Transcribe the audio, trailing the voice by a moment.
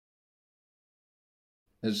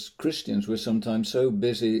As Christians, we're sometimes so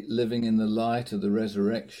busy living in the light of the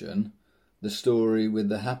resurrection, the story with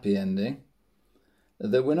the happy ending,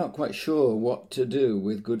 that we're not quite sure what to do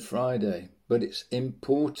with Good Friday. But it's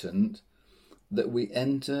important that we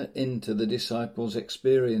enter into the disciples'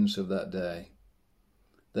 experience of that day,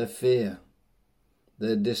 their fear,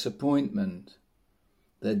 their disappointment,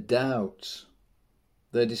 their doubts,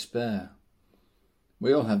 their despair.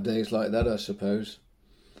 We all have days like that, I suppose,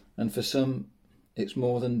 and for some it's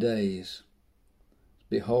more than days,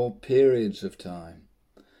 be whole periods of time.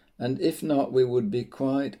 And if not, we would be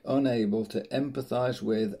quite unable to empathise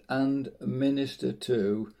with and minister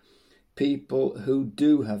to people who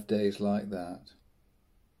do have days like that.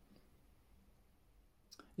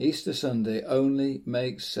 Easter Sunday only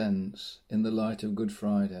makes sense in the light of Good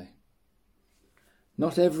Friday.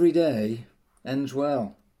 Not every day ends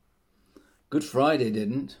well. Good Friday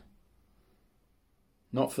didn't.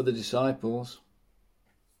 Not for the disciples.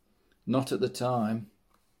 Not at the time.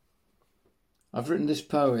 I've written this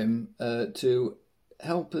poem to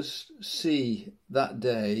help us see that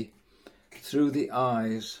day through the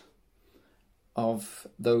eyes of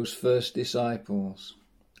those first disciples.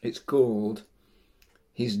 It's called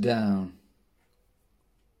He's Down.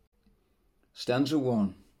 Stanza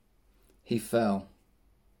 1. He fell.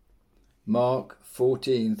 Mark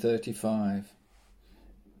 14:35.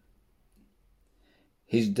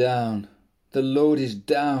 He's down. The Lord is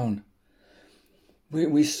down.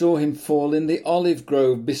 We saw him fall in the olive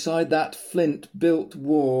grove beside that flint-built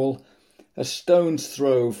wall, a stone's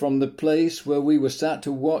throw from the place where we were sat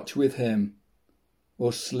to watch with him,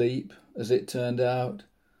 or sleep, as it turned out,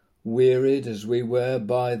 wearied as we were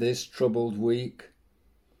by this troubled week.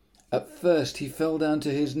 At first he fell down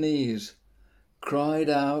to his knees, cried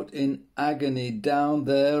out in agony down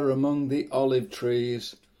there among the olive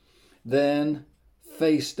trees. Then,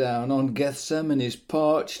 face down on Gethsemane's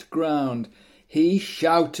parched ground, he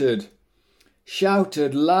shouted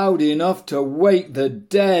loud enough to wake the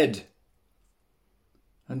dead.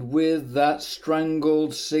 And with that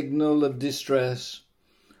strangled signal of distress,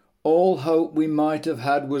 all hope we might have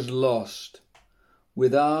had was lost.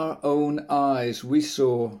 With our own eyes we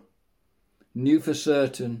saw, knew for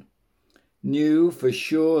certain, knew for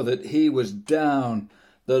sure that he was down,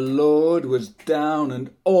 the Lord was down,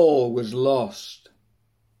 and all was lost.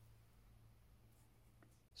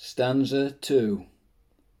 Stanza 2.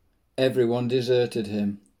 Everyone deserted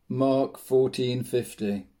him. Mark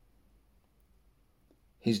 14:50.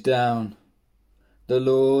 He's down. The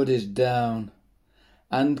Lord is down.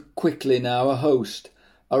 And quickly now a host,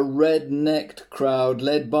 a red-necked crowd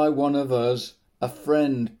led by one of us, a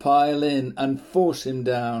friend, pile in and force him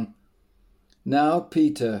down. Now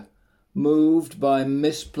Peter, moved by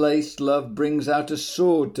misplaced love, brings out a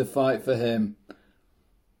sword to fight for him.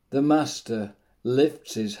 The Master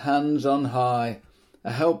lifts his hands on high,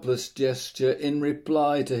 a helpless gesture in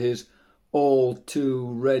reply to his all too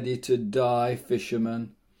ready to die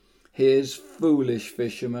fisherman, his foolish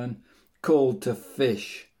fisherman, called to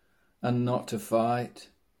fish and not to fight.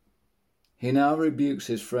 He now rebukes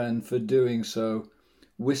his friend for doing so,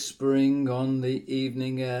 whispering on the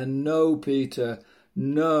evening air, "No, Peter,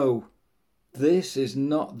 no, this is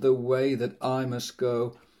not the way that I must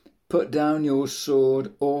go. Put down your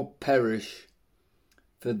sword or perish.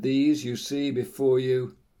 For these you see before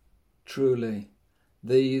you, truly,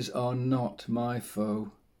 these are not my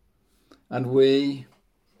foe." And we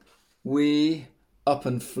up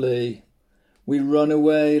and flee. We run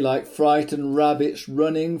away like frightened rabbits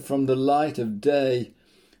running from the light of day,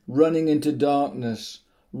 running into darkness,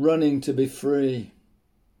 running to be free.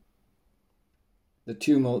 The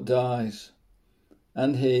tumult dies,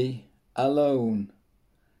 and he, alone,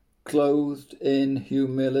 clothed in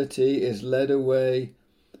humility, is led away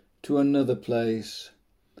to another place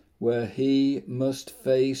where he must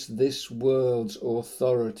face this world's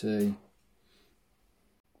authority.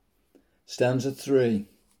 Stanza 3.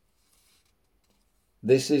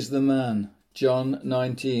 This is the man, John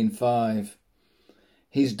 19:5.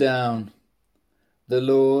 He's down. The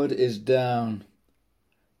Lord is down.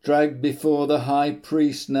 Dragged before the high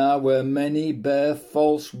priest now, where many bear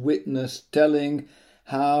false witness, telling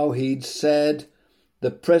how he'd said the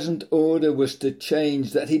present order was to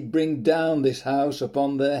change, that he'd bring down this house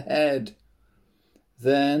upon their head.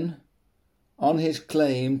 Then, on his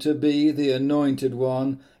claim to be the anointed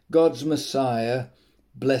one, God's Messiah,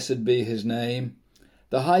 blessed be his name,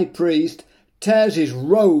 the high priest tears his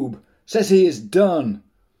robe, says he is done,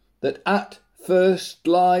 that at first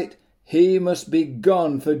light he must be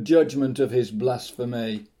gone for judgment of his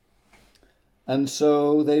blasphemy. And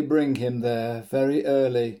so they bring him there very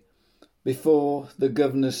early, before the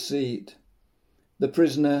governor's seat. The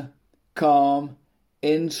prisoner, calm,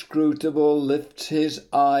 inscrutable, lifts his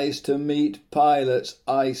eyes to meet Pilate's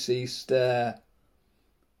icy stare.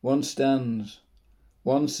 One stands,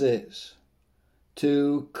 one sits,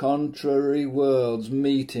 two contrary worlds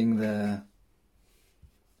meeting there.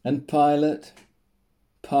 And Pilate,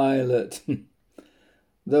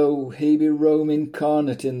 though he be Rome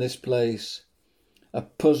incarnate in this place, a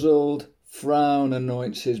puzzled frown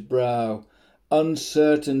anoints his brow,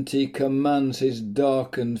 uncertainty commands his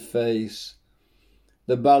darkened face.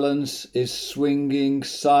 The balance is swinging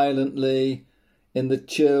silently in the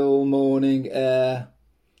chill morning air,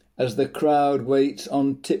 as the crowd waits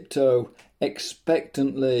on tiptoe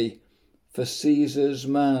expectantly for Caesar's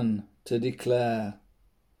man to declare.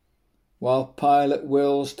 While Pilate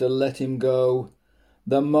wills to let him go,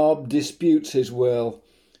 the mob disputes his will,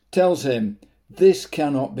 tells him this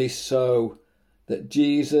cannot be so, that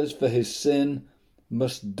Jesus for his sin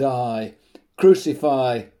must die.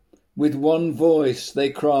 Crucify! With one voice they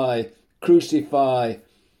cry, crucify!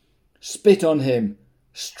 Spit on him,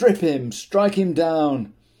 strip him, strike him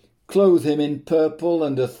down, clothe him in purple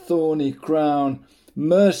and a thorny crown.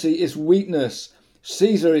 Mercy is weakness,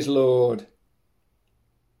 Caesar is Lord.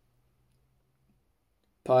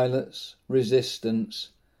 Pilate's resistance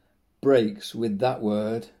breaks with that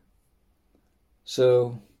word.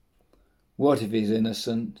 So, what if he's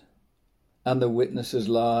innocent and the witnesses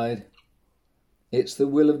lied? It's the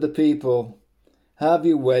will of the people. Have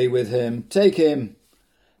your way with him. Take him.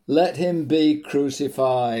 Let him be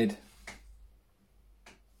crucified.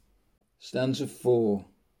 Stanza 4.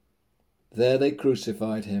 There they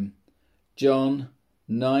crucified him. John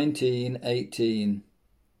 19:18.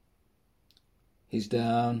 He's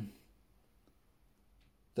down.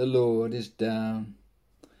 The Lord is down.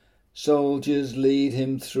 Soldiers lead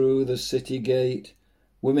him through the city gate.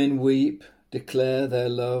 Women weep, declare their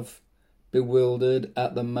love, bewildered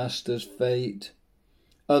at the Master's fate.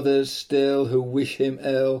 Others still who wish him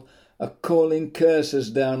ill are calling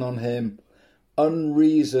curses down on him.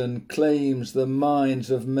 Unreason claims the minds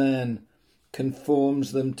of men,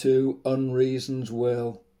 conforms them to unreason's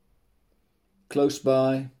will. Close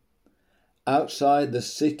by, outside the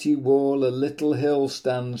city wall, a little hill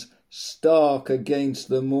stands stark against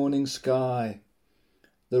the morning sky,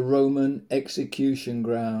 the Roman execution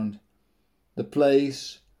ground, the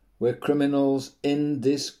place where criminals in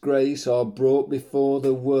disgrace are brought before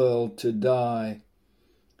the world to die.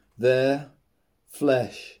 There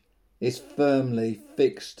flesh is firmly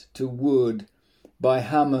fixed to wood, by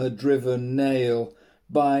hammer-driven nail,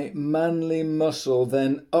 by manly muscle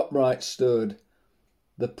then upright stood.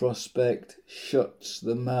 The prospect shuts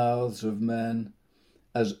the mouths of men,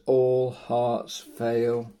 as all hearts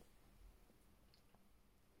fail.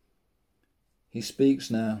 He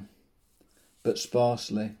speaks now, but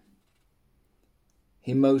sparsely.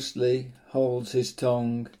 He mostly holds his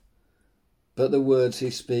tongue, but the words he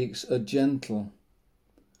speaks are gentle.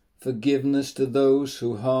 Forgiveness to those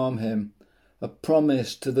who harm him, a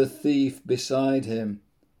promise to the thief beside him,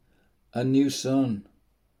 a new son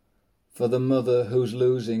for the mother who's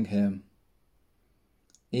losing him.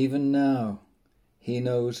 Even now he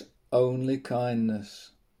knows only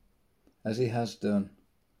kindness, as he has done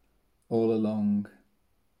all along.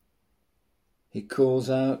 He calls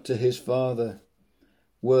out to his Father,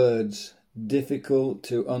 words difficult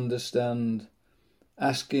to understand,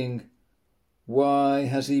 asking, why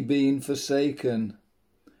has he been forsaken?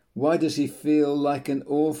 Why does he feel like an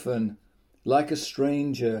orphan, like a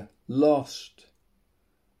stranger, lost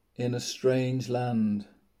in a strange land?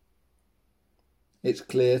 It's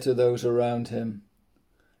clear to those around him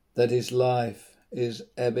that his life is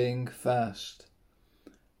ebbing fast,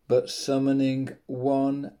 but summoning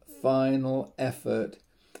one final effort,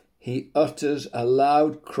 he utters a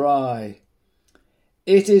loud cry,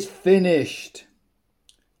 "It is finished!"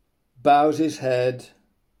 bows his head,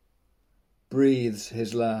 breathes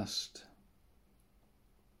his last.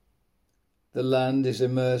 The land is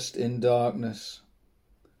immersed in darkness.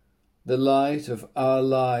 The light of our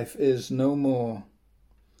life is no more.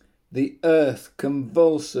 The earth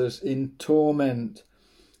convulses in torment.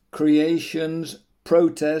 Creation's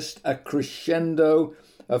protest a crescendo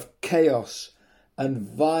of chaos and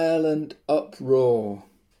violent uproar.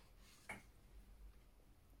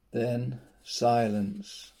 Then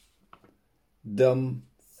silence,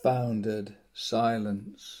 dumbfounded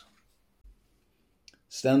silence.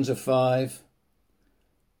 Stanza 5.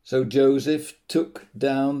 So Joseph took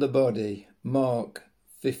down the body, Mark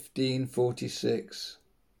 15:46.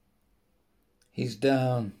 He's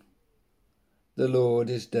down, the Lord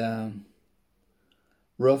is down.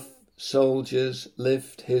 Rough soldiers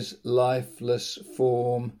lift his lifeless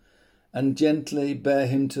form and gently bear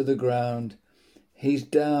him to the ground. He's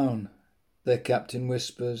down, their captain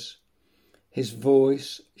whispers, his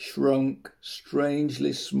voice shrunk,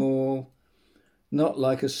 strangely small, not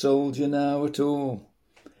like a soldier now at all.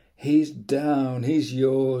 He's down, he's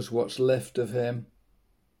yours, what's left of him.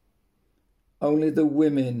 Only the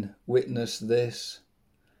women witness this,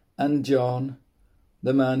 and John,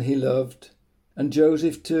 the man he loved, and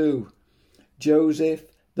Joseph too, Joseph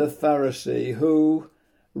the Pharisee, who,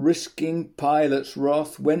 risking Pilate's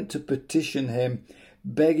wrath, went to petition him,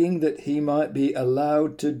 begging that he might be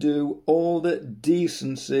allowed to do all that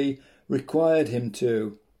decency required him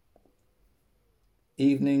to.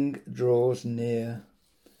 Evening draws near,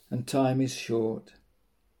 and time is short.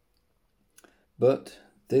 But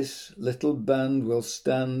this little band will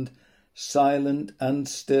stand silent and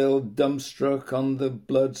still, dumbstruck on the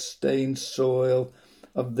blood-stained soil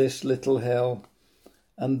of this little hill,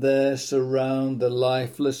 and there surround the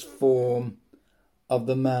lifeless form of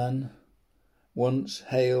the man once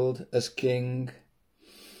hailed as king,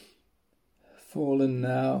 fallen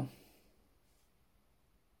now,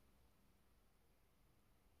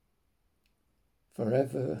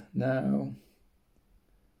 forever now,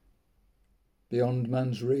 beyond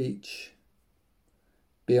man's reach,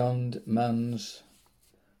 beyond man's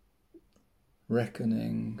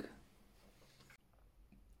reckoning.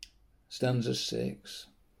 Stanza 6.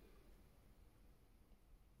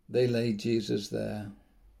 They laid Jesus there.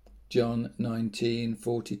 John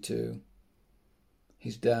 19:42.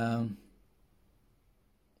 He's down.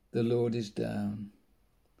 The Lord is down.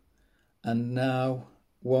 And now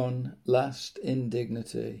one last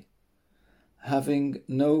indignity. Having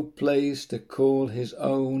no place to call his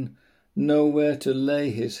own, nowhere to lay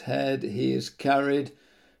his head, he is carried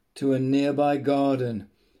to a nearby garden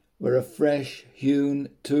where a fresh-hewn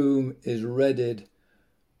tomb is readied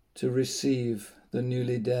to receive the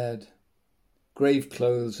newly dead. Grave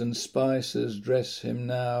clothes and spices dress him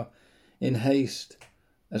now in haste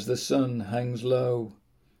as the sun hangs low.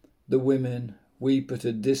 The women weep at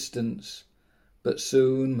a distance, but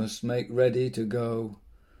soon must make ready to go.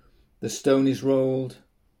 The stone is rolled,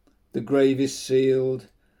 the grave is sealed,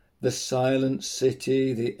 the silent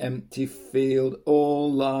city, the empty field,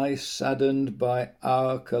 all lie saddened by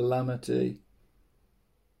our calamity.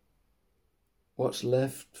 What's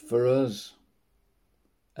left for us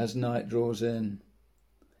as night draws in,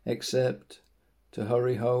 except to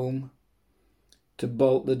hurry home, to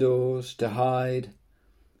bolt the doors, to hide,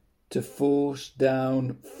 to force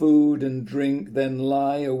down food and drink, then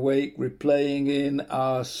lie awake replaying in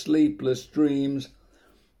our sleepless dreams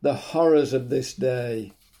the horrors of this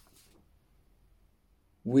day.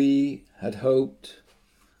 We had hoped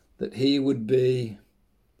that he would be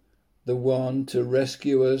the one to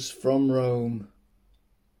rescue us from Rome,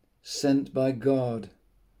 sent by God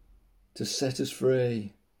to set us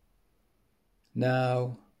free.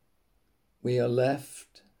 Now we are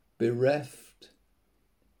left bereft,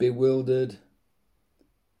 bewildered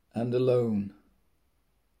and alone.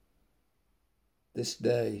 This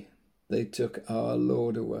day they took our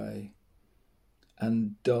Lord away,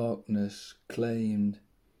 and darkness claimed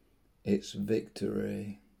its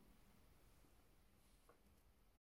victory.